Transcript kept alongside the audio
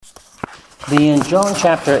be in John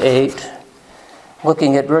chapter 8,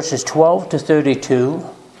 looking at verses 12 to 32.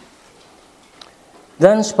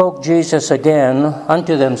 Then spoke Jesus again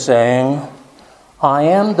unto them, saying, I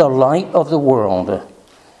am the light of the world.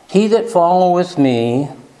 He that followeth me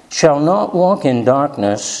shall not walk in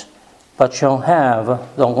darkness, but shall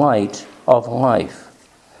have the light of life.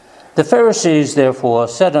 The Pharisees therefore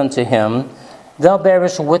said unto him, Thou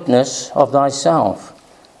bearest witness of thyself.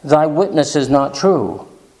 Thy witness is not true.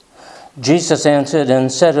 Jesus answered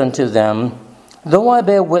and said unto them, Though I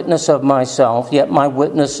bear witness of myself, yet my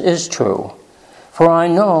witness is true. For I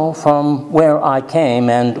know from where I came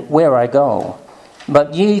and where I go.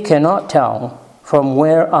 But ye cannot tell from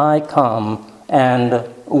where I come and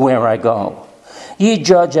where I go. Ye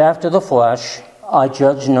judge after the flesh, I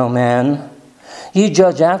judge no man. Ye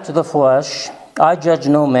judge after the flesh, I judge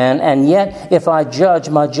no man, and yet if I judge,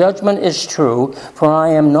 my judgment is true, for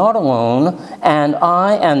I am not alone, and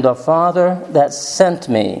I and the Father that sent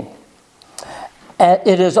me.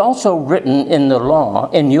 It is also written in the law,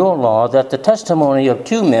 in your law, that the testimony of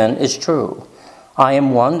two men is true. I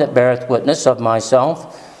am one that beareth witness of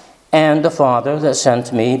myself, and the Father that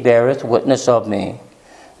sent me beareth witness of me.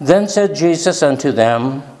 Then said Jesus unto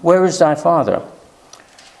them, Where is thy Father?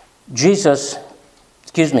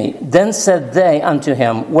 Then said they unto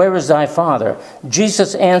him, Where is thy Father?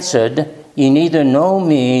 Jesus answered, Ye neither know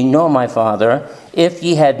me nor my Father. If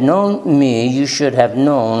ye had known me, you should have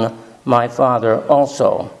known my Father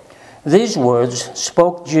also. These words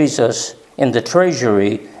spoke Jesus in the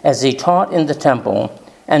treasury as he taught in the temple,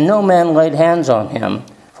 and no man laid hands on him,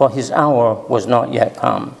 for his hour was not yet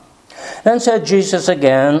come. Then said Jesus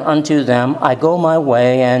again unto them, I go my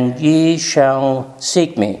way, and ye shall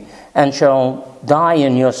seek me, and shall die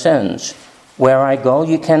in your sins. Where I go,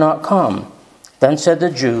 ye cannot come. Then said the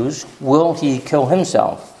Jews, Will he kill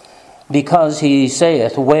himself? Because he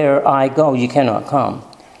saith, Where I go, ye cannot come.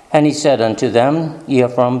 And he said unto them, Ye are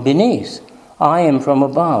from beneath, I am from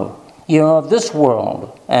above. Ye are of this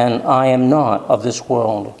world, and I am not of this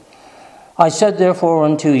world. I said therefore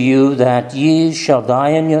unto you that ye shall die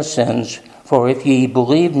in your sins, for if ye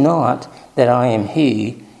believe not that I am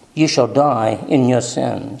he, ye shall die in your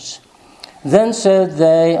sins. Then said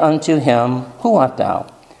they unto him, Who art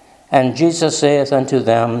thou? And Jesus saith unto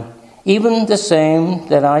them, Even the same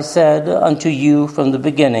that I said unto you from the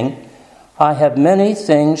beginning. I have many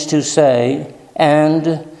things to say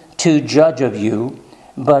and to judge of you,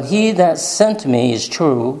 but he that sent me is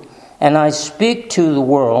true, and I speak to the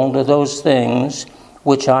world those things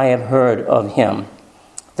which I have heard of him.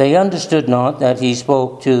 They understood not that he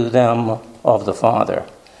spoke to them of the Father.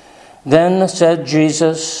 Then said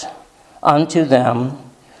Jesus unto them,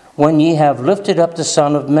 When ye have lifted up the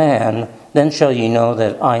Son of Man, then shall ye know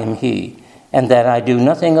that I am he, and that I do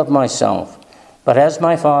nothing of myself. But as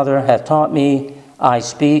my Father hath taught me, I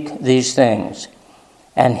speak these things.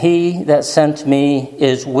 And he that sent me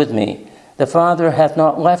is with me. The Father hath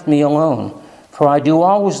not left me alone, for I do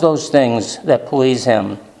always those things that please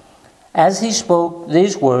him. As he spoke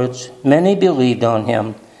these words, many believed on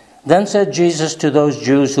him. Then said Jesus to those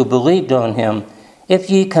Jews who believed on him, If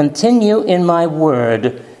ye continue in my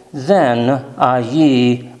word, then are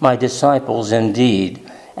ye my disciples indeed,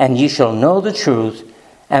 and ye shall know the truth,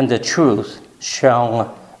 and the truth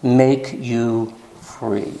shall make you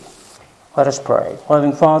free. Let us pray.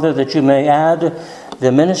 Loving Father, that you may add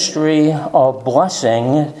the ministry of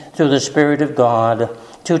blessing through the Spirit of God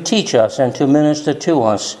to teach us and to minister to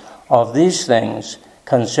us of these things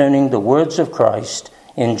concerning the words of Christ.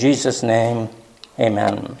 In Jesus' name,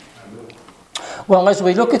 amen. Well, as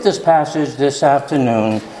we look at this passage this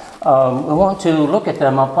afternoon, we want to look at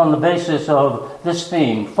them upon the basis of this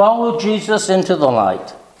theme: follow Jesus into the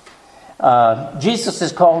light. Jesus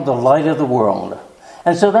is called the light of the world.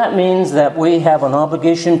 And so that means that we have an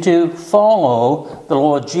obligation to follow the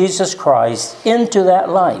Lord Jesus Christ into that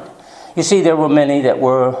light. You see, there were many that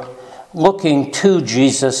were looking to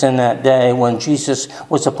Jesus in that day when Jesus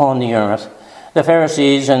was upon the earth. The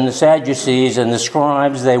Pharisees and the Sadducees and the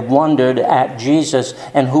scribes, they wondered at Jesus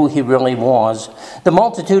and who he really was. The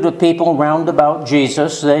multitude of people round about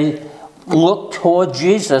Jesus, they looked toward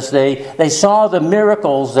Jesus. They saw the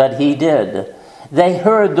miracles that he did. They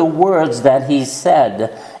heard the words that he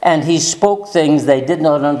said, and he spoke things they did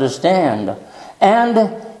not understand.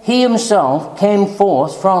 And he himself came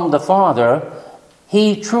forth from the Father.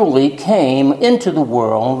 He truly came into the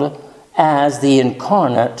world as the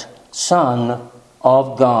incarnate Son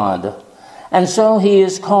of God. And so he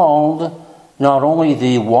is called not only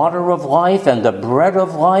the water of life and the bread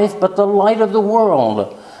of life, but the light of the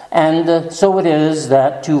world. And so it is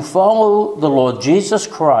that to follow the Lord Jesus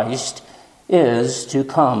Christ is to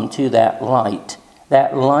come to that light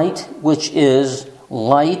which is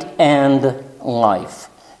light and life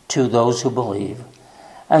to those who believe.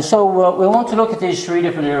 And so we want to look at these three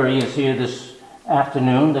different areas here this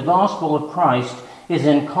afternoon. The gospel of Christ is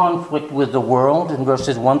in conflict with the world in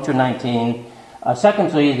verses 1 through 19.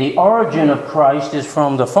 Secondly, the origin of Christ is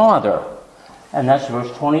from the Father, and that's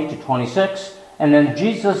verse 20 to 26. And then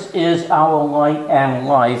Jesus is our light and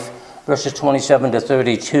life, verses 27 to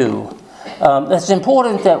 32. It's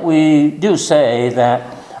important that we do say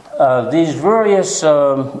that these various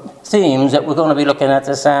themes that we're going to be looking at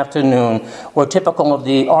this afternoon were typical of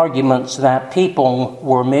the arguments that people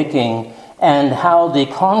were making and how the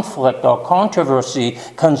conflict or controversy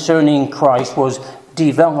concerning Christ was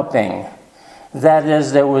developing. That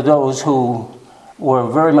is, there were those who were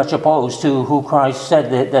very much opposed to who Christ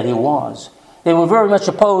said that he was. They were very much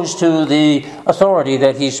opposed to the authority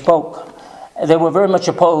that he spoke. They were very much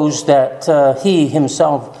opposed that he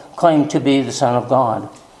himself claimed to be the Son of God.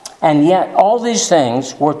 And yet all these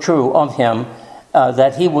things were true of him,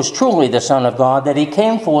 that he was truly the Son of God, that he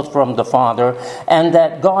came forth from the Father, and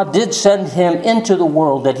that God did send him into the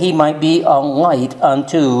world that he might be a light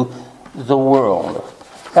unto the world.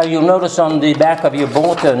 Now you'll notice on the back of your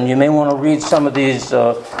bulletin, you may want to read some of these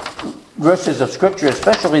verses of Scripture,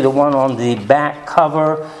 especially the one on the back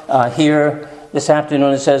cover here this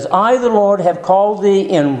afternoon. It says, I, the Lord, have called thee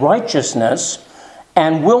in righteousness,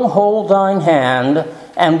 and will hold thine hand,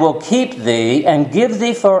 and will keep thee, and give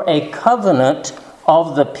thee for a covenant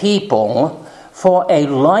of the people, for a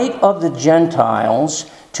light of the Gentiles,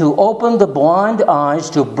 to open the blind eyes,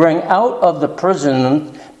 to bring out of the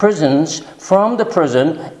prisoners from the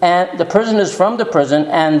prison, and the prisoners from the prison,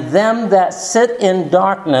 and them that sit in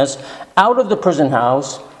darkness out of the prison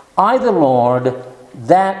house. I, the Lord,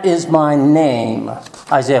 that is my name.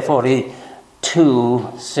 Isaiah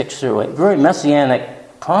 42, 6 through 8. Very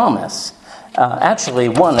messianic promise. Actually,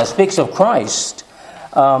 one that speaks of Christ.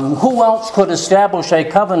 Who else could establish a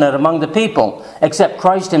covenant among the people except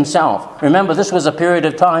Christ himself? Remember, this was a period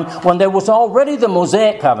of time when there was already the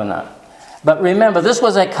Mosaic covenant. But remember, this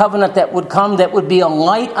was a covenant that would come that would be a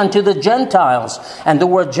light unto the Gentiles. And the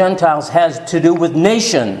word Gentiles has to do with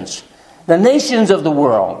nations. The nations of the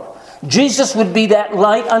world. Jesus would be that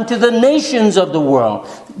light unto the nations of the world.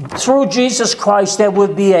 Through Jesus Christ, there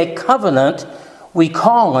would be a covenant. We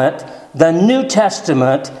call it the New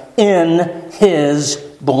Testament in his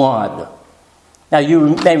blood. Now,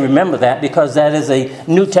 you may remember that because that is a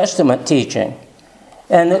New Testament teaching.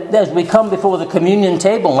 And as we come before the communion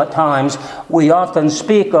table at times, we often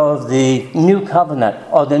speak of the new covenant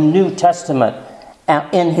or the New Testament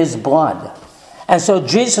in his blood. And so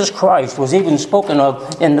Jesus Christ was even spoken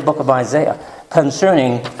of in the book of Isaiah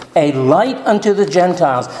concerning a light unto the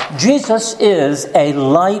Gentiles. Jesus is a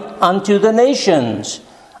light unto the nations,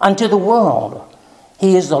 unto the world.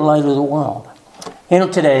 He is the light of the world. You know,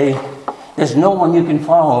 today, there's no one you can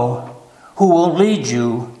follow who will lead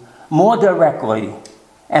you more directly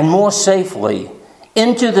and more safely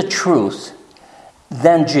into the truth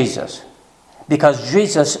than Jesus. Because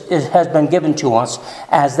Jesus has been given to us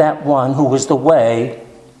as that one who is the way,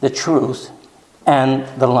 the truth, and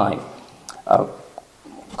the life. A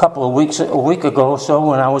week ago or so,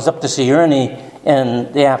 when I was up to see Ernie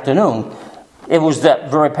in the afternoon, it was that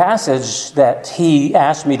very passage that he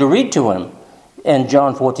asked me to read to him in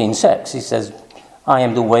John 14:6. He says, I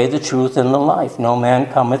am the way, the truth, and the life. No man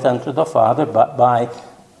cometh unto the Father but by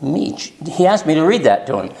me. He asked me to read that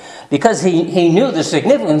to him because he knew the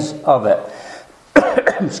significance of it.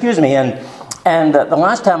 Excuse me. And the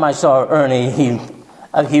last time I saw Ernie,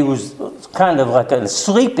 he was kind of like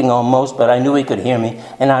sleeping almost, but I knew he could hear me.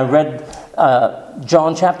 And I read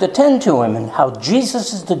John chapter 10 to him, and how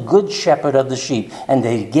Jesus is the good shepherd of the sheep, and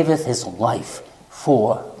that he giveth his life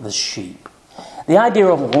for the sheep. The idea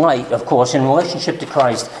of light, of course, in relationship to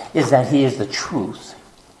Christ, is that he is the truth.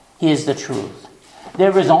 He is the truth.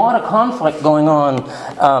 There is a lot of conflict going on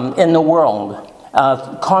in the world.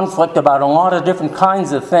 Conflict about a lot of different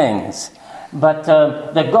kinds of things. But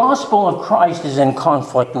the gospel of Christ is in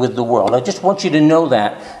conflict with the world. I just want you to know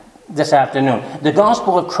that this afternoon. The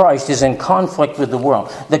gospel of Christ is in conflict with the world.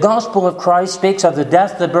 The gospel of Christ speaks of the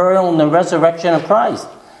death, the burial, and the resurrection of Christ.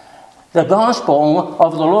 The gospel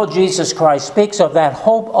of the Lord Jesus Christ speaks of that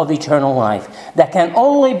hope of eternal life that can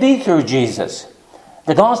only be through Jesus.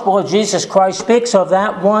 The gospel of Jesus Christ speaks of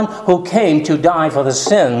that one who came to die for the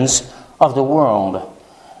sins of the world.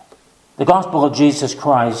 The gospel of Jesus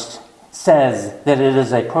Christ says that it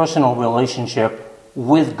is a personal relationship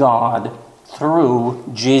with God through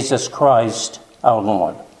Jesus Christ our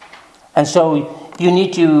Lord. And so you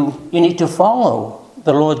need to follow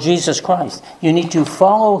the Lord Jesus Christ. You need to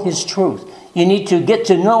follow his truth. You need to get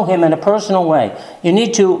to know him in a personal way. You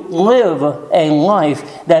need to live a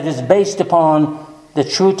life that is based upon the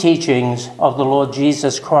true teachings of the Lord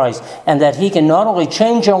Jesus Christ, and that he can not only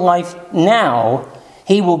change your life now,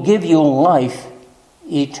 he will give you life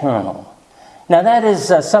eternal. Now that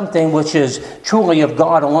is something which is truly of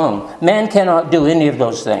God alone. Man cannot do any of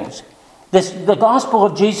those things. The gospel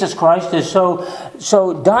of Jesus Christ is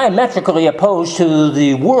so diametrically opposed to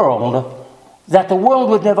the world that the world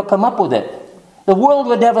would never come up with it. The world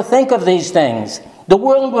would never think of these things. The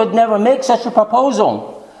world would never make such a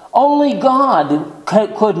proposal. Only God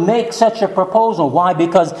could make such a proposal. Why?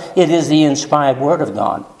 Because it is the inspired word of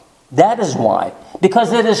God. That is why.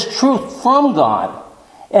 Because it is truth from God.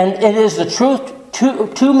 And it is the truth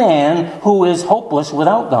to man who is hopeless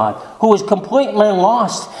without God, who is completely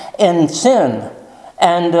lost in sin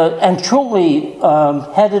and truly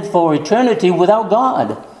headed for eternity without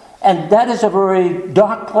God. And that is a very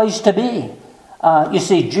dark place to be. You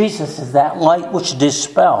see, Jesus is that light which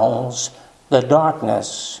dispels the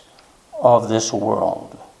darkness of this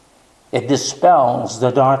world. It dispels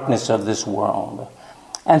the darkness of this world.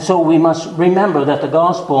 And so we must remember that the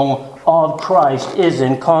gospel of Christ is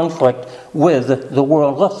in conflict with the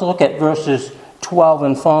world. Let's look at verses 12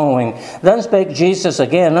 and following. Then spake Jesus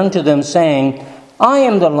again unto them, saying, I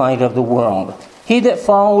am the light of the world. He that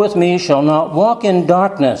followeth me shall not walk in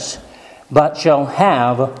darkness, but shall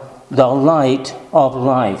have the light of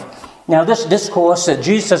life. Now, this discourse that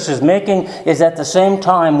Jesus is making is at the same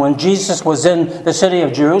time when Jesus was in the city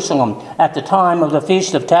of Jerusalem at the time of the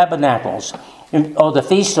Feast of Tabernacles, or the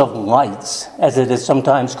Feast of Lights, as it is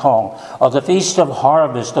sometimes called, or the Feast of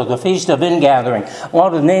Harvest, or the Feast of Ingathering. A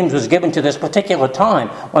lot of names was given to this particular time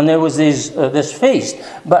when there was this feast.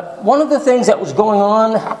 But one of the things that was going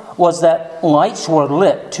on was that lights were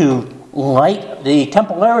lit to light the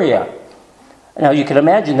temple area. Now, you can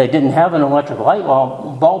imagine they didn't have an electric light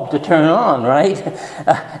bulb to turn on, right?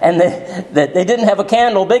 And they didn't have a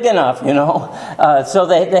candle big enough, So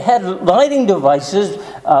they had lighting devices,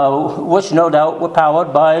 which no doubt were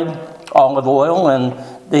powered by olive oil and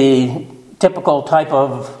the typical type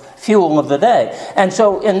of fuel of the day. And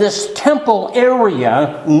so in this temple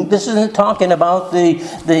area, this isn't talking about the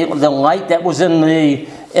light that was in the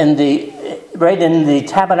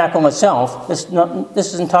tabernacle itself. This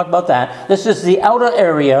isn't talking about that. This is the outer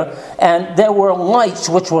area, and there were lights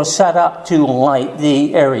which were set up to light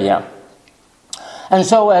the area. And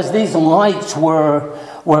so as these lights were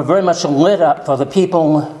very much lit up for the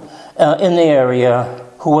people in the area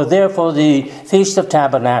who were there for the Feast of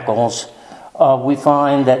Tabernacles, we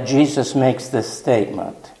find that Jesus makes this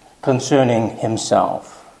statement concerning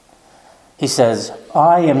himself. He says,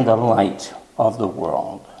 I am the light of the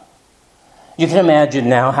world. You can imagine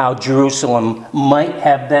now how Jerusalem might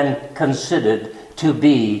have been considered to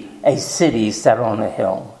be a city set on a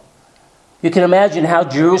hill. You can imagine how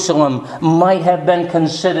Jerusalem might have been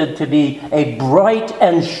considered to be a bright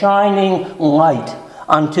and shining light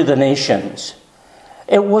unto the nations.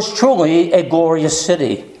 It was truly a glorious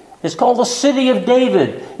city. It's called the City of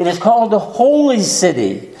David. It is called the Holy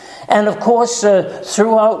City. And of course,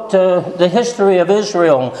 throughout the history of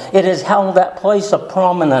Israel, it has held that place of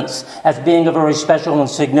prominence as being a very special and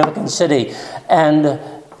significant city. And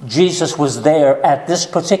Jesus was there at this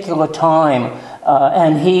particular time,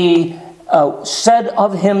 and he said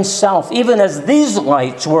of himself, even as these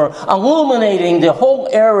lights were illuminating the whole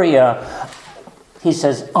area, he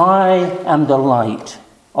says, I am the light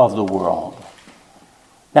of the world.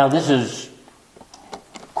 Now, this is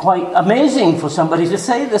quite amazing for somebody to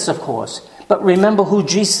say this, of course. But remember who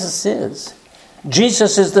Jesus is.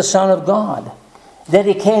 Jesus is the Son of God. That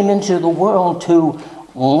he came into the world to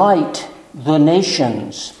light the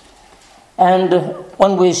nations. And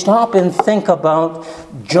when we stop and think about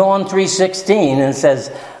John 3:16, and says,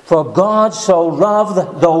 For God so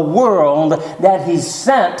loved the world that he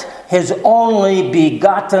sent his only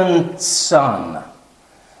begotten Son.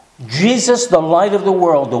 Jesus, the light of the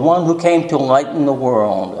world, the one who came to lighten the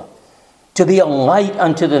world, to be a light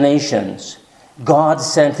unto the nations. God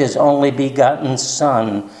sent his only begotten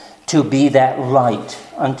Son to be that light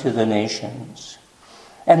unto the nations.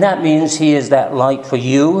 And that means he is that light for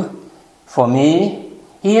you, for me.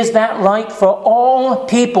 He is that light for all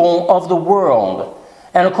people of the world.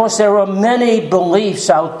 And of course, there are many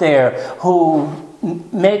beliefs out there who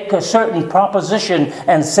make a certain proposition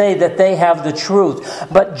and say that they have the truth.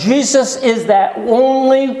 But Jesus is that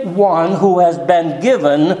only one who has been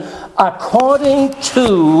given according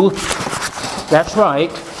to, that's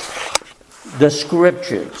right, the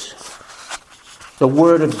Scriptures. The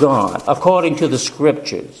Word of God, according to the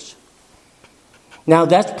Scriptures. Now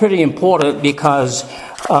that's pretty important because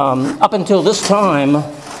up until this time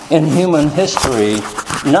in human history,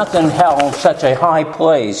 nothing held such a high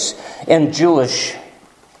place in Jewish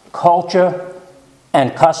culture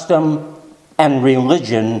and custom and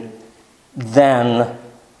religion than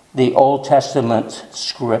the Old Testament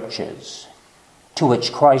scriptures to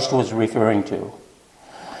which Christ was referring to.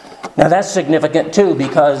 Now that's significant too,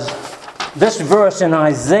 because this verse in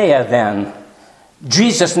Isaiah then,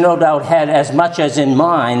 Jesus no doubt had as much as in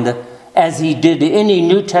mind as he did any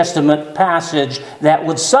New Testament passage that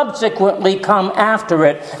would subsequently come after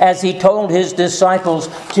it, as he told his disciples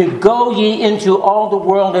to go ye into all the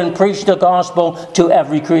world and preach the gospel to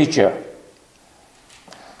every creature.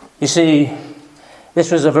 You see,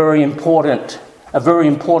 this was a very important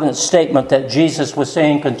statement that Jesus was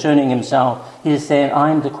saying concerning himself. He is saying,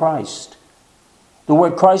 I am the Christ. The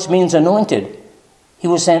word Christ means anointed. He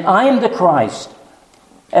was saying, I am the Christ.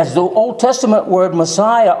 As the Old Testament word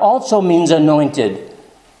Messiah also means anointed,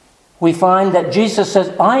 we find that Jesus says,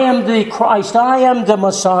 I am the Christ, I am the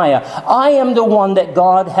Messiah, I am the one that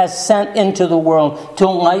God has sent into the world to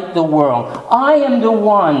light the world. I am the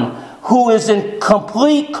one who is in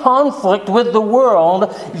complete conflict with the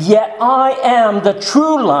world, yet I am the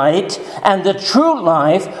true light and the true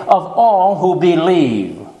life of all who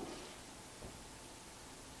believe.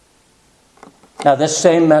 Now this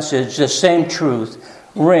same message, this same truth,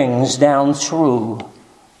 rings down through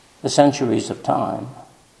the centuries of time.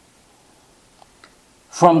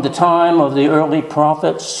 From the time of the early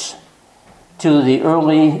prophets to the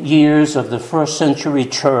early years of the first century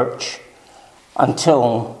church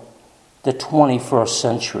until the 21st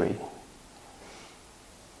century,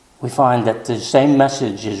 we find that the same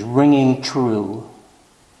message is ringing true,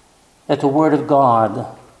 that the Word of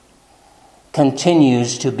God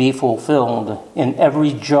continues to be fulfilled in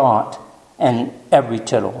every jot and every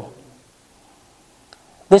tittle.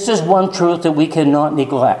 This is one truth that we cannot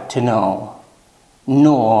neglect to know,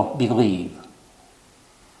 nor believe.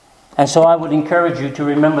 And so I would encourage you to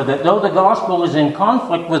remember that though the gospel is in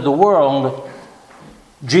conflict with the world,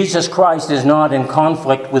 Jesus Christ is not in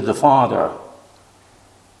conflict with the Father.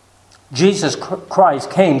 Jesus Christ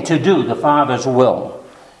came to do the Father's will.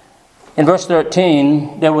 In verse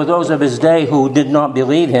 13, there were those of his day who did not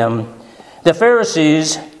believe him. The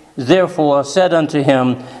Pharisees therefore said unto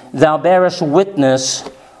him, Thou bearest witness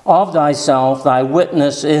of thyself, thy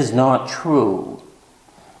witness is not true.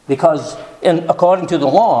 Because according to the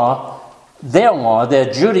law, their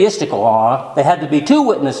Judaistic law, there had to be two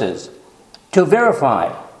witnesses to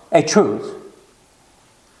verify a truth.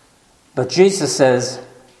 But Jesus says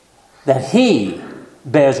that he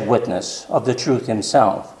bears witness of the truth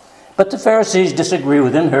himself. But the Pharisees disagree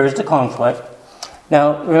with him. Here's the conflict.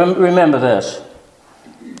 Now, remember this.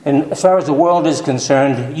 And as far as the world is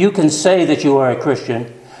concerned, you can say that you are a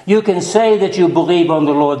Christian. You can say that you believe on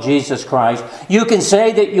the Lord Jesus Christ. You can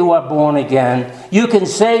say that you are born again. You can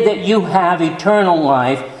say that you have eternal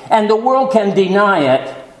life. And the world can deny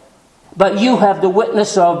it. But you have the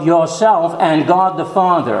witness of yourself and God the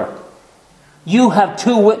Father. You have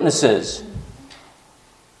two witnesses.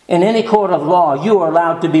 In any court of law, you are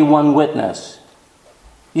allowed to be one witness.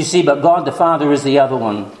 You see, but God the Father is the other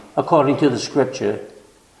one, according to the Scripture.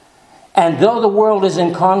 And though the world is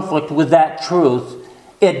in conflict with that truth,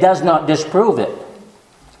 it does not disprove it.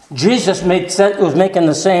 Jesus was making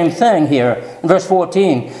the same thing here. In verse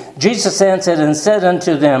 14, Jesus answered and said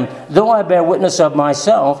unto them, Though I bear witness of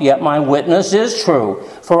myself, yet my witness is true.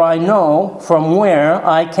 For I know from where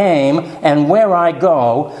I came and where I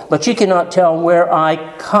go, but ye cannot tell where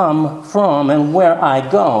I come from and where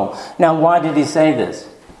I go. Now, why did he say this?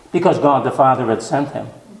 Because God the Father had sent him.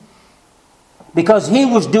 Because he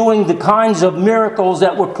was doing the kinds of miracles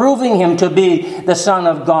that were proving him to be the Son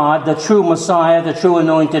of God, the true Messiah, the true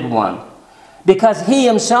Anointed One. Because he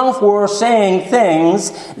himself were saying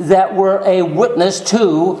things that were a witness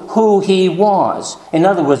to who he was. In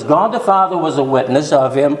other words, God the Father was a witness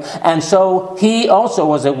of him, and so he also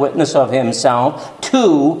was a witness of himself.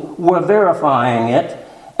 Two were verifying it.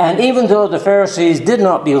 And even though the Pharisees did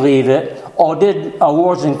not believe it, or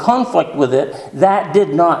was in conflict with it, that did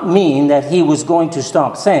not mean that he was going to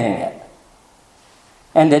stop saying it.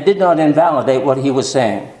 And it did not invalidate what he was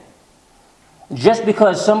saying. Just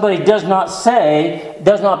because somebody does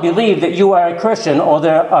not believe that you are a Christian, or they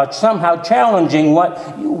are somehow challenging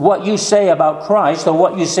what you say about Christ or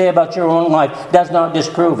what you say about your own life, does not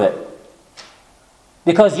disprove it.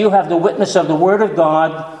 Because you have the witness of the Word of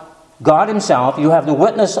God, God himself, you have the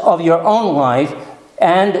witness of your own life,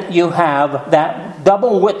 and you have that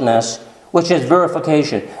double witness which is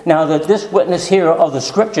verification. Now, this witness here of the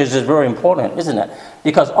Scriptures is very important, isn't it?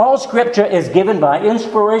 Because all Scripture is given by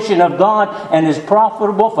inspiration of God and is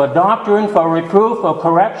profitable for doctrine, for reproof, for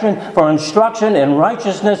correction, for instruction in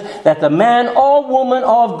righteousness, that the man or woman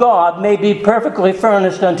of God may be perfectly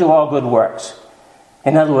furnished unto all good works.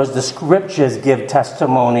 In other words, the Scriptures give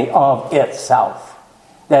testimony of itself,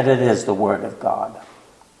 that it is the Word of God.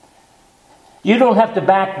 You don't have to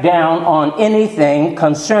back down on anything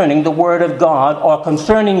concerning the Word of God or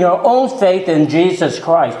concerning your own faith in Jesus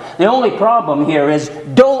Christ. The only problem here is,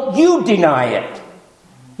 don't you deny it.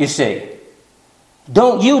 You see.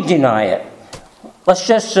 Don't you deny it. Let's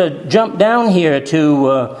just jump down here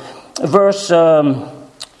to verse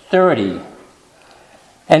 30.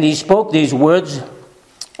 And he spoke these words,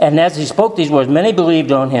 and as he spoke these words, many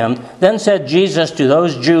believed on him. Then said Jesus to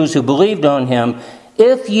those Jews who believed on him,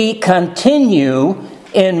 if ye continue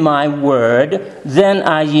in my word, then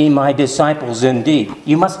are ye my disciples indeed.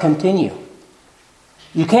 You must continue.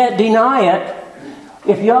 You can't deny it.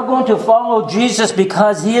 If you're going to follow Jesus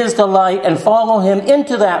because he is the light and follow him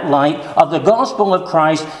into that light of the gospel of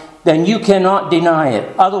Christ, then you cannot deny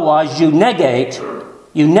it. Otherwise, you negate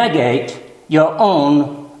your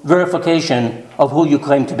own verification of who you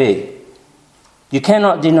claim to be. You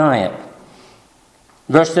cannot deny it.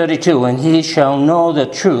 Verse 32, and he shall know the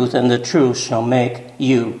truth, and the truth shall make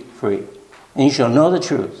you free. And you shall know the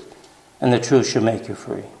truth, and the truth shall make you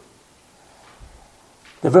free.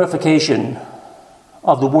 The verification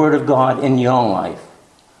of the Word of God in your life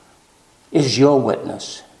is your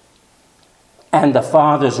witness and the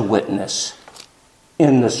Father's witness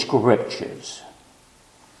in the Scriptures.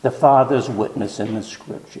 The Father's witness in the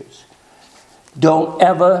Scriptures. Don't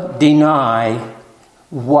ever deny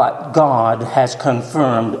what God has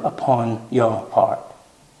confirmed upon your heart.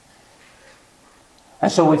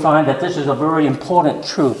 And so we find that this is a very important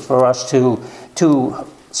truth for us to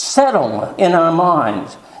settle in our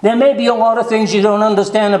minds. There may be a lot of things you don't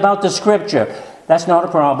understand about the Scripture. That's not a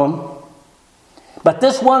problem. But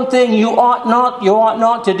this one thing you ought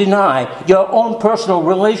not to deny: your own personal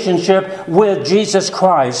relationship with Jesus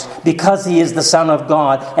Christ, because he is the Son of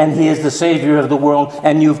God and he is the Savior of the world,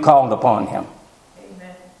 and you've called upon him.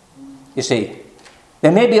 Amen. You see,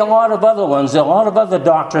 there may be a lot of other ones, a lot of other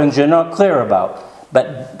doctrines you're not clear about.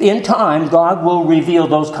 But in time, God will reveal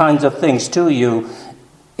those kinds of things to you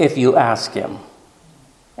if you ask him.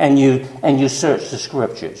 And you search the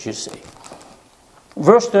Scriptures, you see.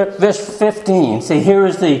 Verse 15. See,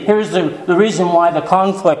 here's the reason why the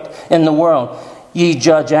conflict in the world. Ye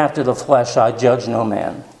judge after the flesh, I judge no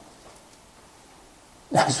man.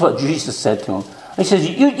 That's what Jesus said to him. He says,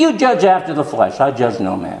 you judge after the flesh, I judge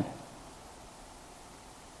no man.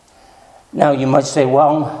 Now you might say,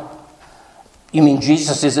 well, you mean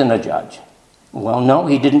Jesus isn't a judge? Well, no,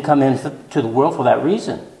 he didn't come into the world for that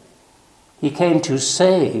reason. He came to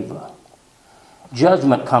save.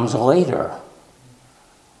 Judgment comes later.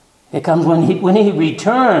 It comes when he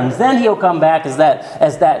returns. Then he'll come back as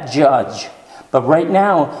that judge. But right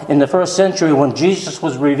now, in the first century, when Jesus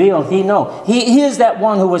was revealed, he is that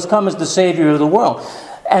one who has come as the Savior of the world.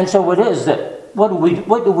 And so it is that what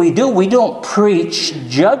do we do? We don't preach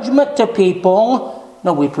judgment to people.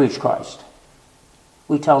 No, we preach Christ.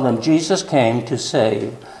 We tell them Jesus came to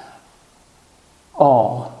save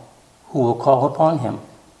all who will call upon him.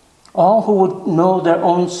 All who would know their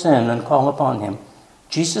own sin and call upon him.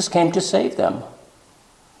 Jesus came to save them.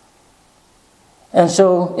 And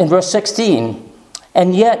so in verse 16,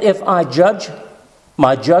 and yet if I judge,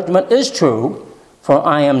 my judgment is true, for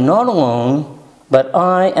I am not alone, but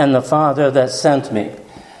I and the Father that sent me.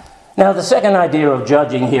 Now the second idea of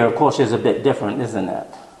judging here, of course, is a bit different, isn't it?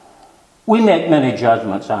 We make many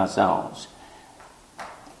judgments ourselves.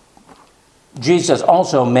 Jesus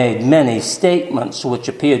also made many statements which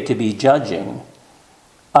appeared to be judging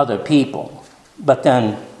other people. But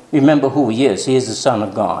then, remember who he is. He is the Son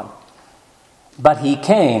of God. But he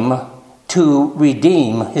came to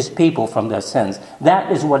redeem his people from their sins.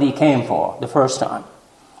 That is what he came for the first time,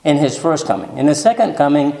 in his first coming. In his second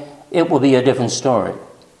coming, it will be a different story.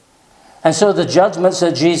 And so the judgments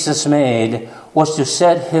that Jesus made was to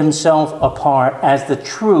set himself apart as the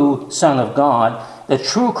true Son of God, the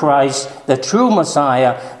true Christ, the true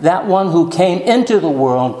Messiah, that one who came into the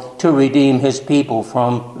world to redeem his people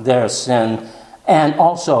from their sin, and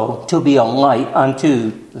also to be a light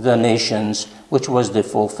unto the nations, which was the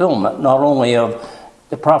fulfillment not only of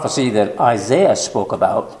the prophecy that Isaiah spoke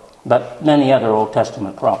about, but many other Old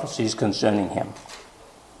Testament prophecies concerning him.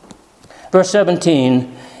 Verse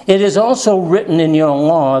 17, it is also written in your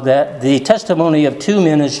law that the testimony of two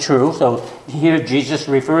men is true. So here Jesus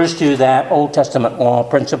refers to that Old Testament law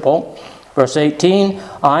principle Verse 18,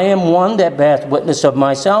 I am one that beareth witness of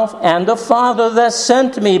myself, and the Father that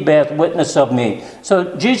sent me beareth witness of me.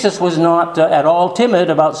 So Jesus was not at all timid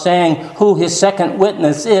about saying who his second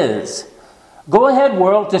witness is. Go ahead,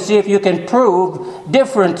 world, to see if you can prove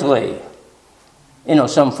differently. You know,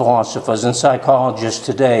 some philosophers and psychologists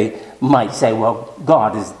today might say, well,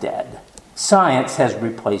 God is dead. Science has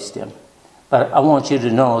replaced him. But I want you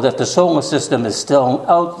to know that the solar system is still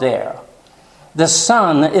out there. The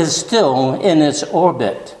sun is still in its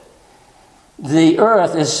orbit. The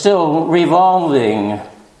earth is still revolving.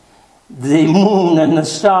 The moon and the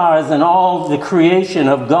stars and all the creation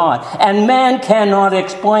of God. And man cannot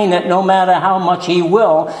explain it no matter how much he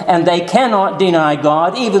will. And they cannot deny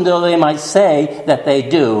God, even though they might say that they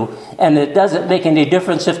do. And it doesn't make any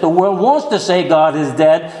difference if the world wants to say God is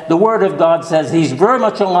dead. The Word of God says he's very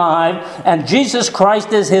much alive, and Jesus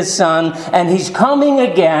Christ is his Son, and he's coming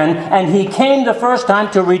again, and he came the first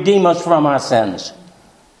time to redeem us from our sins.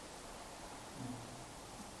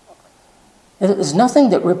 There's nothing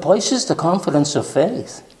that replaces the confidence of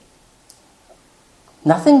faith.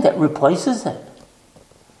 Nothing that replaces it.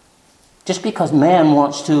 Just because man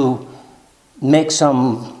wants to make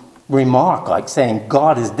some remark like saying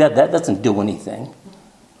God is dead, that doesn't do anything.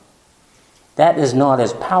 That is not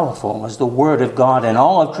as powerful as the Word of God and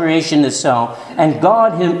all of creation itself, and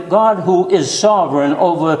God who is sovereign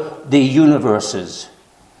over the universes.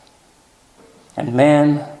 And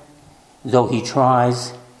man, though he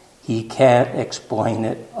tries, he can't explain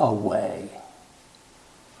it away.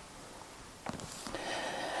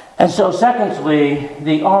 And so, secondly,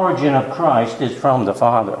 the origin of Christ is from the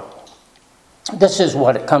Father. This is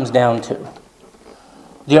what it comes down to.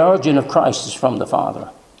 The origin of Christ is from the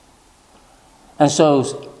Father. And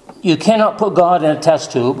so you cannot put God in a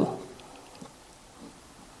test tube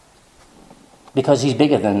because he's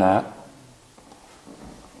bigger than that.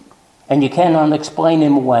 And you cannot explain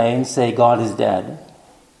him away and say God is dead.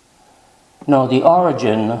 No, the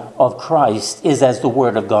origin of Christ is as the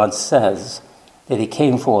Word of God says, that he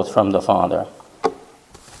came forth from the Father.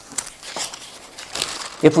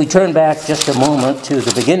 If we turn back just a moment to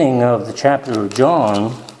the beginning of the chapter of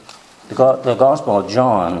John, the Gospel of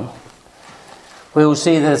John, we will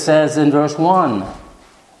see that it says in verse 1,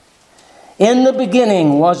 in the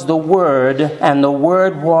beginning was the Word, and the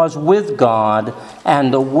Word was with God,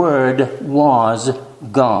 and the Word was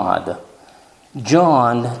God.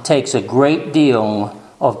 John takes a great deal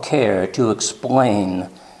of care to explain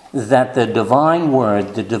that the divine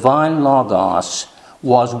Word, the divine Logos,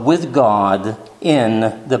 was with God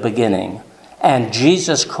in the beginning. And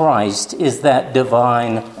Jesus Christ is that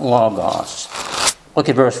divine Logos. Look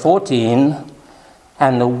at verse 14.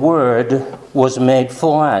 And the Word was made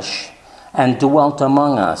flesh and dwelt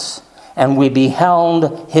among us. And we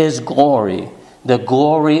beheld his glory, the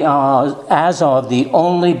glory as of the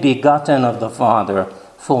only begotten of the Father,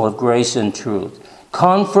 full of grace and truth.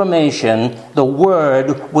 Confirmation, the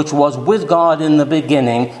Word which was with God in the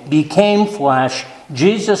beginning became flesh.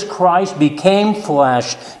 Jesus Christ became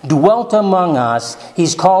flesh, dwelt among us.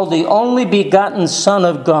 He's called the only begotten Son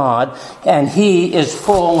of God, and he is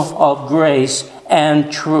full of grace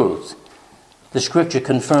and truth. The Scripture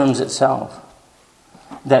confirms itself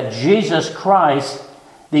that Jesus Christ,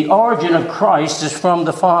 the origin of Christ, is from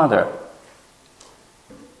the Father.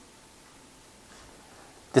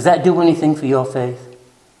 Does that do anything for your faith?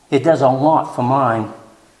 It does a lot for mine.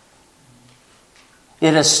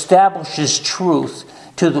 It establishes truth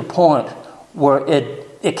to the point where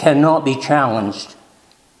it cannot be challenged.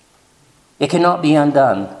 It cannot be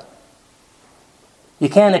undone. You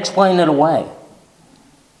can't explain it away.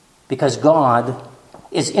 Because God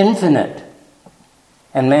is infinite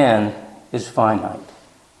and man is finite.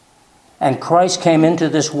 And Christ came into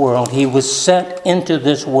this world. He was sent into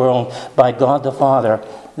this world by God the Father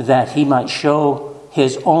that he might show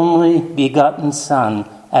his only begotten Son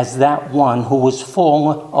as that one who was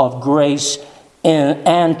full of grace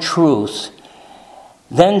and truth.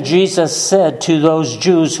 Then Jesus said to those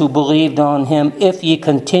Jews who believed on him, if ye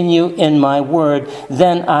continue in my word,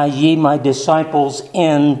 then are ye my disciples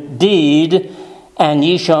indeed, and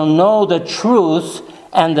ye shall know the truth,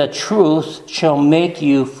 and the truth shall make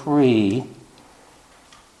you free.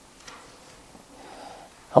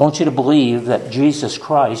 I want you to believe that Jesus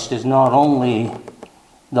Christ is not only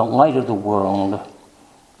the light of the world,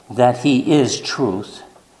 that he is truth.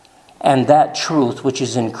 And that truth which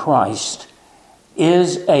is in Christ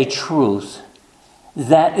is a truth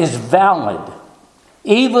that is valid,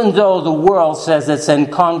 even though the world says it's in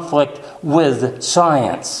conflict with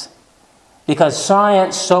science. Because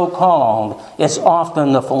science, so-called, is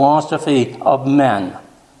often the philosophy of men.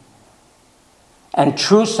 And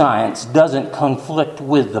true science doesn't conflict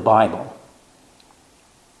with the Bible.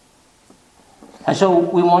 And so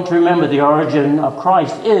we want to remember the origin of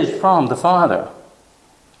Christ is from the Father.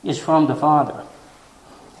 Is from the Father.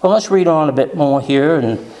 Well, let's read on a bit more here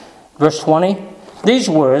in verse 20. These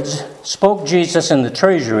words spoke Jesus in the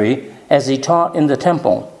treasury as he taught in the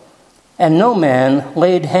temple. And no man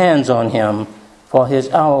laid hands on him, for his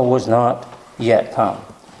hour was not yet come.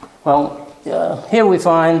 Well, here we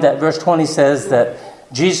find that verse 20 says that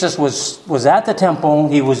Jesus was at the temple.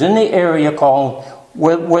 He was in the area called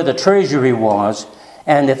where the treasury was.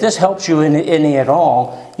 And if this helps you any at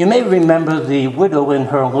all, you may remember the widow in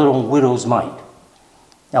her little widow's mite.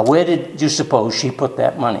 Now, where did you suppose she put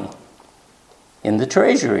that money? In the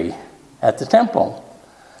treasury at the temple.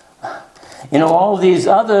 You know, all these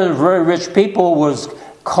other very rich people was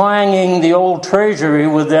clanging the old treasury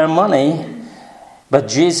with their money. But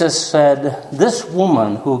Jesus said, this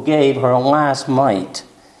woman who gave her last mite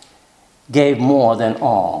gave more than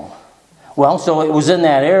all. Well, so it was in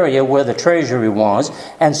that area where the treasury was.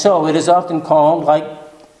 And so it is often called like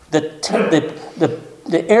the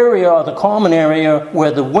area or the common area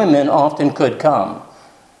where the women often could come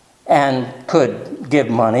and could give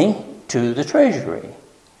money to the treasury.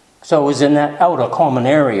 So it was in that outer common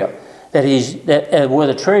area where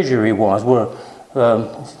the treasury was, where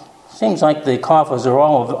seems like the coffers are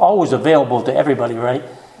always available to everybody, right?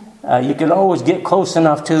 You can always get close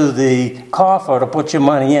enough to the coffer to put your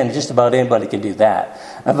money in. Just about anybody can do that.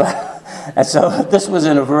 And so this was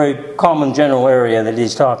in a very common general area that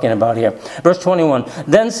he's talking about here. Verse 21,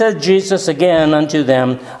 Then said Jesus again unto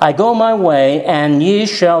them, I go my way, and ye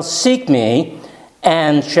shall seek me,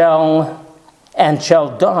 and shall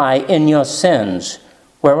die in your sins.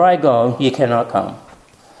 Where I go, ye cannot come.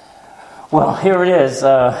 Well, here it is.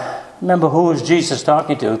 Remember, who was Jesus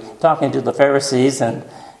talking to? Talking to the Pharisees and,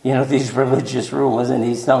 these religious rulers. And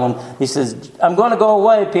he says, I'm going to go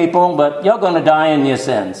away, people, but you're going to die in your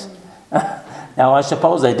sins. Now, I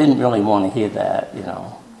suppose they didn't really want to hear that,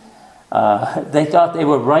 They thought they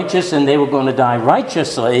were righteous and they were going to die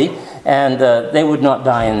righteously, and they would not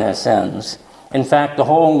die in their sins. In fact, the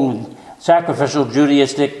whole sacrificial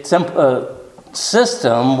Judaistic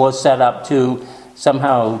system was set up to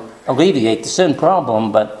somehow alleviate the sin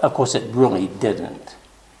problem, but of course it really didn't.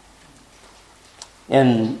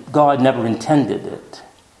 And God never intended it.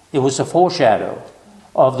 It was a foreshadow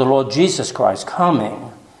of the Lord Jesus Christ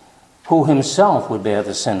coming, who himself would bear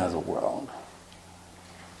the sin of the world.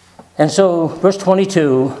 And so, verse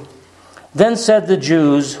 22, Then said the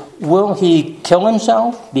Jews, Will he kill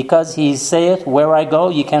himself, because he saith, Where I go,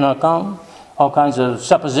 ye cannot come? All kinds of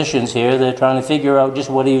suppositions here. They're trying to figure out just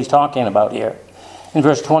what he was talking about here. In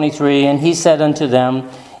verse 23, And he said unto them,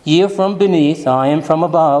 Ye are from beneath, I am from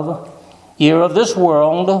above. Ye are of this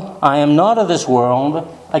world, I am not of this world.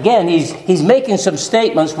 Again, he's making some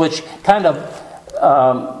statements which kind of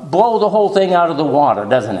blow the whole thing out of the water,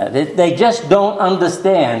 doesn't it? They just don't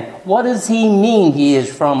understand. What does he mean he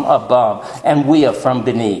is from above and we are from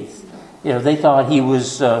beneath? They thought he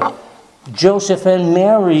was Joseph and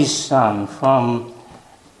Mary's son from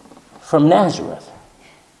Nazareth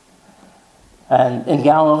and in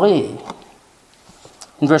Galilee.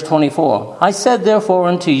 In verse 24, I said therefore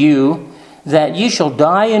unto you that ye shall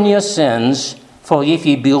die in your sins, for if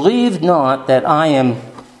ye believe not that I am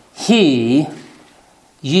he,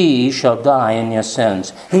 ye shall die in your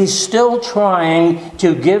sins. He's still trying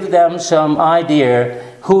to give them some idea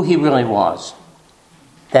who he really was.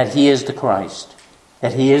 That he is the Christ.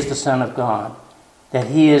 That he is the Son of God. That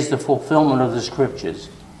he is the fulfillment of the Scriptures.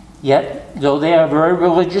 Yet, though they are very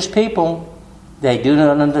religious people, they do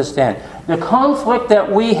not understand. The conflict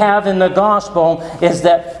that we have in the gospel is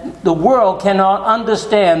that the world cannot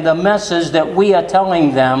understand the message that we are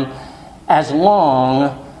telling them as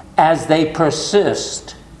long as they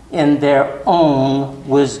persist in their own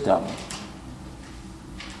wisdom.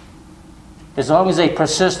 As long as they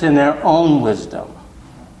persist in their own wisdom.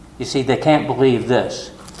 You see, they can't believe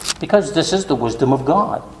this. Because this is the wisdom of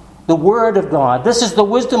God. The Word of God. This is the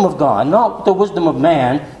wisdom of God. Not the wisdom of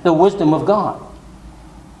man, the wisdom of God.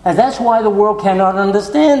 And that's why the world cannot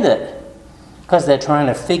understand it. Because they're trying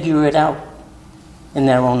to figure it out in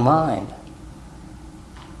their own mind.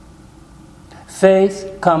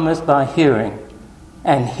 Faith cometh by hearing,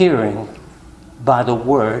 and hearing by the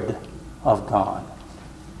Word of God.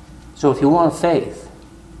 So if you want faith,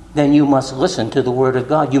 then you must listen to the Word of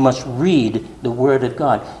God. You must read the Word of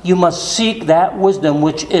God. You must seek that wisdom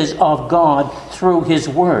which is of God through His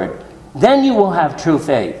Word. Then you will have true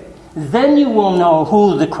faith. Then you will know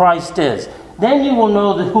who the Christ is. Then you will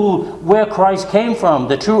know where Christ came from,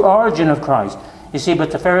 the true origin of Christ. You see, but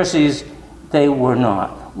the Pharisees they were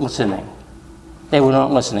not listening. They were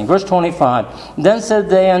not listening. Verse 25, then said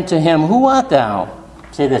they unto him, who art thou?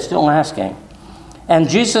 See, they're still asking. And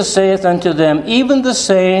Jesus saith unto them, even the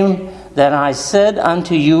same that I said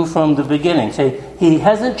unto you from the beginning. See, he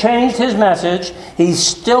hasn't changed his message. He's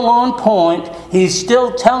still on point. He's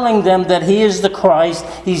still telling them that he is the Christ.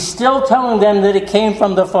 He's still telling them that he came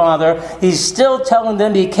from the Father. He's still telling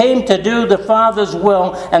them he came to do the Father's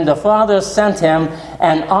will, and the Father sent him,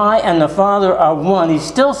 and I and the Father are one. He's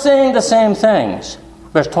still saying the same things.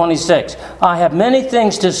 Verse 26, I have many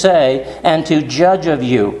things to say and to judge of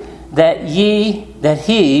you, that he that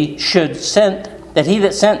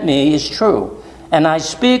sent me is true, and I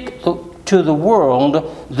speak to the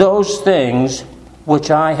world those things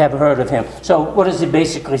which I have heard of him. So what is he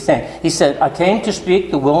basically saying? He said, I came to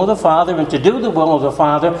speak the will of the Father and to do the will of the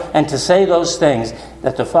Father and to say those things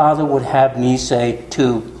that the Father would have me say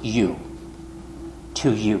to you.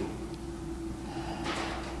 To you.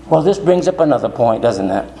 Well, this brings up another point, doesn't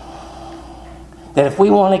it? That if we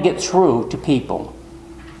want to get through to people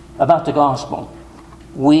about the gospel,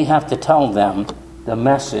 we have to tell them the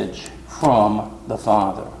message from the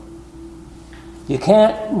Father. You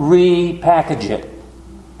can't repackage it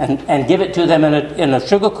and give it to them in a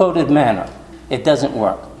sugar-coated manner. It doesn't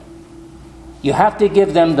work. You have to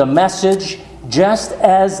give them the message just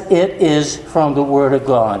as it is from the Word of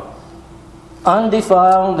God.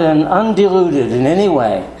 Undefiled and undiluted in any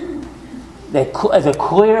way. The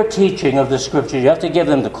clear teaching of the Scriptures. You have to give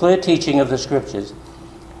them the clear teaching of the Scriptures.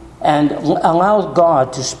 And allow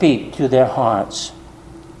God to speak to their hearts.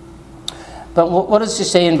 But what does he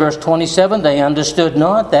say in verse 27? They understood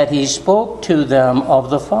not that he spoke to them of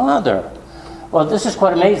the Father. Well, this is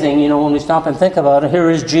quite amazing, when we stop and think about it. Here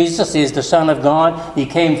is Jesus. He is the Son of God. He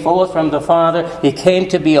came forth from the Father. He came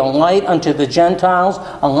to be a light unto the Gentiles,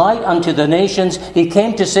 a light unto the nations. He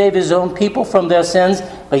came to save his own people from their sins,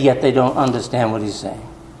 but yet they don't understand what he's saying.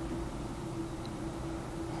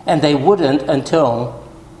 And they wouldn't until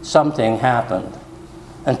something happened.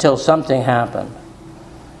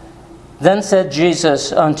 Then said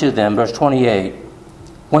Jesus unto them, verse 28,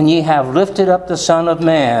 when ye have lifted up the Son of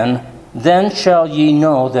Man, then shall ye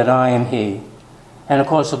know that I am he. And of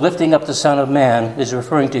course, lifting up the Son of Man is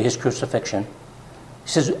referring to his crucifixion. He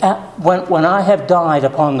says, when I have died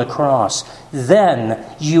upon the cross, then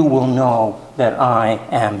you will know that I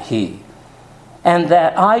am he. And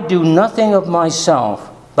that I do nothing of myself,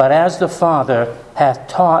 but as the Father hath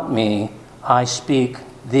taught me, I speak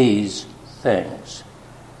these things.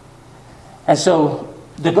 And so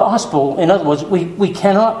the gospel, in other words, we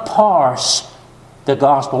cannot parse the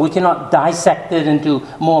gospel. We cannot dissect it into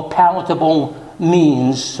more palatable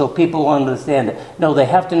means so people understand it. No, they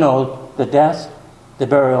have to know the death, the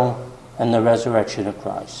burial, and the resurrection of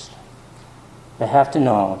Christ. They have to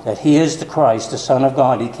know that he is the Christ, the Son of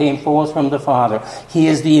God. He came forth from the Father. He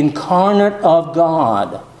is the incarnate of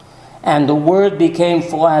God. And the Word became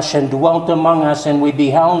flesh and dwelt among us, and we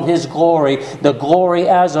beheld his glory, the glory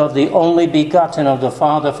as of the only begotten of the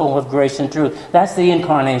Father, full of grace and truth. That's the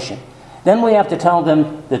incarnation. Then we have to tell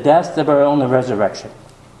them the death, the burial, and the resurrection.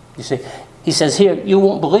 You see, he says here, you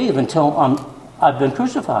won't believe until I've been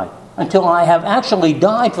crucified, until I have actually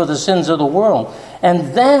died for the sins of the world.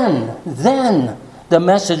 And then the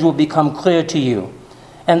message will become clear to you.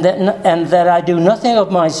 And that I do nothing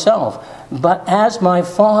of myself, but as my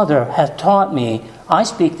Father hath taught me, I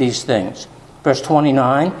speak these things. Verse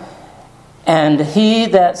 29, and he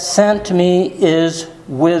that sent me is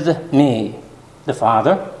with me. The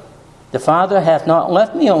Father hath not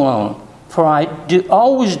left me alone, for I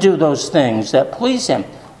always do those things that please him.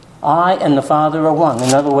 I and the Father are one.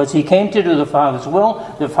 In other words, he came to do the Father's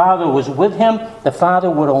will. The Father was with him. The Father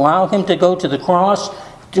would allow him to go to the cross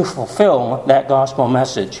to fulfill that gospel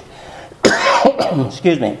message.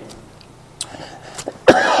 Excuse me.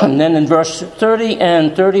 And then in verse 30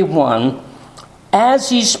 and 31, as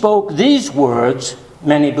he spoke these words,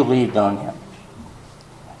 many believed on him.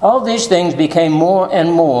 All these things became more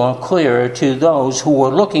and more clear to those who were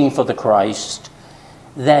looking for the Christ,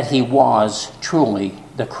 that he was truly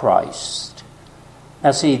the Christ.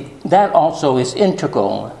 Now see, that also is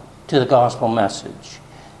integral to the gospel message.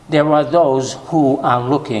 There are those who are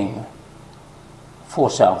looking for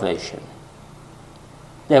salvation.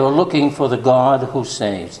 They were looking for the God who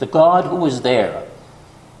saves, the God who is there.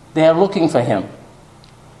 They are looking for him.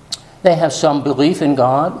 They have some belief in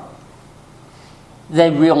God. They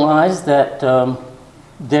realize that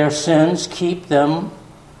their sins keep them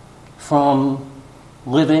from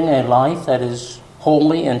living a life that is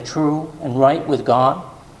holy and true and right with God.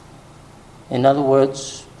 In other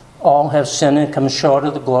words, all have sinned and come short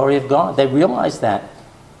of the glory of God. They realize that.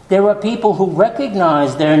 There are people who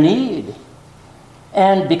recognize their need.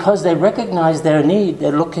 And because they recognize their need,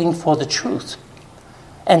 they're looking for the truth.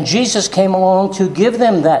 And Jesus came along to give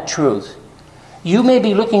them that truth. You may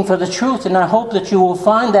be looking for the truth, and I hope that you will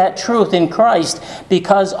find that truth in Christ,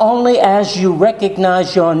 because only as you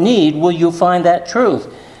recognize your need will you find that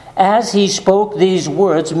truth. As he spoke these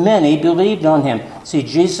words, many believed on him. See,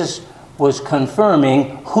 Jesus was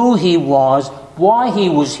confirming who he was, why he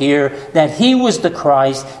was here, that he was the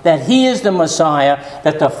Christ, that he is the Messiah,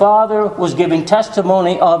 that the Father was giving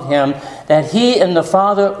testimony of him, that he and the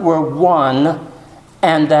Father were one,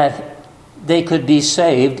 and that they could be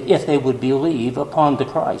saved if they would believe upon the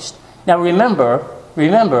Christ. Now remember,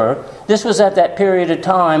 this was at that period of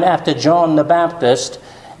time after John the Baptist,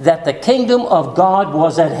 that the kingdom of God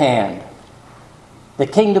was at hand. The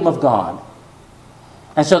kingdom of God.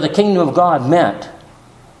 And so the kingdom of God meant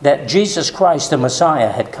that Jesus Christ, the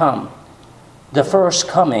Messiah, had come. The first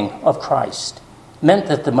coming of Christ meant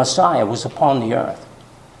that the Messiah was upon the earth.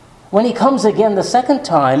 When he comes again the second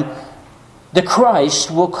time, the Christ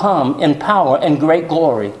will come in power and great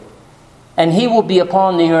glory. And he will be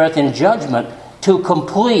upon the earth in judgment to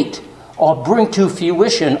complete or bring to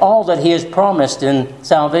fruition all that he has promised in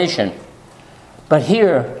salvation. But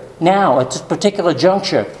here, now, at this particular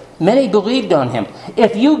juncture, many believed on him.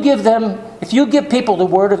 If you give people the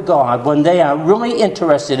Word of God when they are really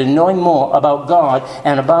interested in knowing more about God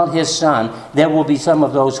and about his Son, there will be some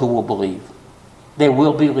of those who will believe. They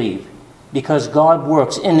will believe. Because God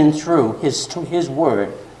works in and through his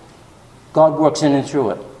Word. God works in and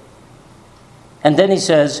through it. And then he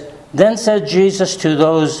says, then said Jesus to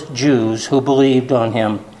those Jews who believed on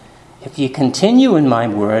him, if ye continue in my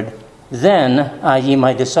word, then are ye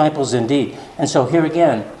my disciples indeed. And so here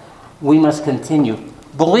again, we must continue.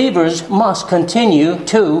 Believers must continue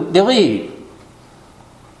to believe.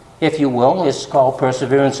 If you will, it's called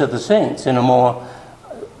perseverance of the saints in a more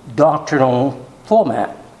doctrinal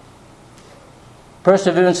format.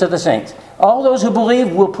 Perseverance of the saints. All those who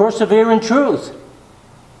believe will persevere in truth.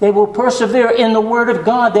 They will persevere in the Word of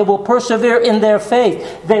God. They will persevere in their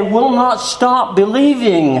faith. They will not stop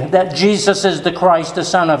believing that Jesus is the Christ, the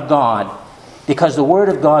Son of God, because the Word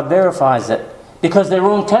of God verifies it, because their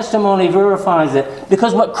own testimony verifies it,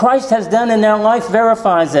 because what Christ has done in their life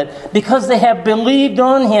verifies it, because they have believed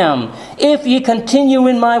on him. If ye continue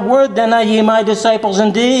in my word, then are ye my disciples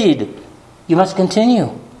indeed. You must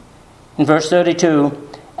continue. In verse 32,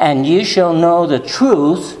 and ye shall know the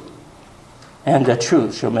truth, and the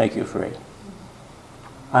truth shall make you free.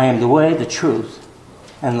 I am the way, the truth,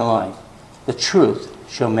 and the life. The truth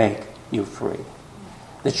shall make you free.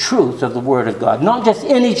 The truth of the Word of God. Not just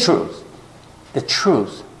any truth. The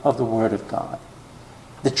truth of the Word of God.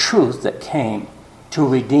 The truth that came to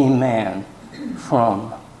redeem man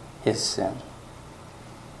from his sin.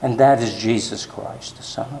 And that is Jesus Christ, the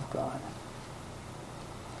Son of God.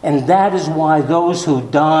 And that is why those who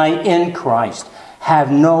die in Christ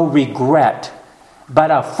have no regret,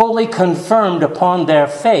 but are fully confirmed upon their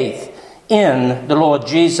faith in the Lord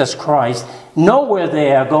Jesus Christ, know where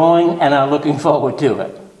they are going, and are looking forward to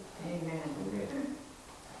it. Amen.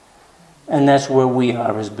 And that's where we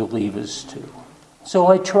are as believers too. So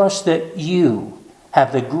I trust that you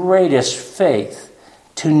have the greatest faith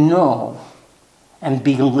to know and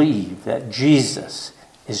believe that Jesus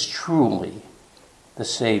is truly the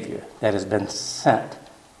Savior that has been sent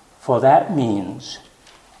for that means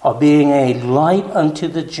of being a light unto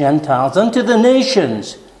the Gentiles, unto the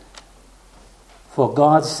nations. For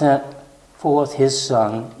God sent forth his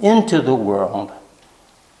Son into the world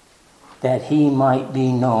that he might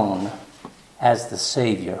be known as the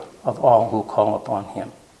Savior of all who call upon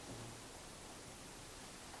him.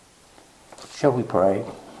 Shall we pray?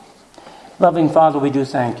 Loving Father, we do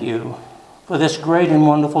thank you for this great and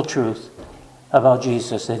wonderful truth about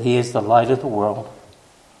Jesus, that he is the light of the world,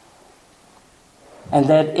 and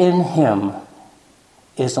that in him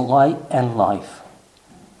is light and life,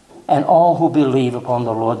 and all who believe upon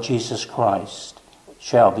the Lord Jesus Christ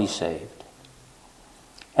shall be saved.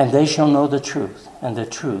 And they shall know the truth, and the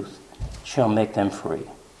truth shall make them free.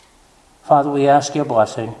 Father, we ask your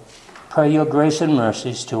blessing, pray your grace and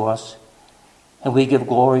mercies to us, and we give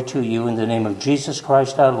glory to you in the name of Jesus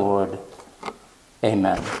Christ our Lord.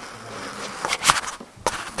 Amen.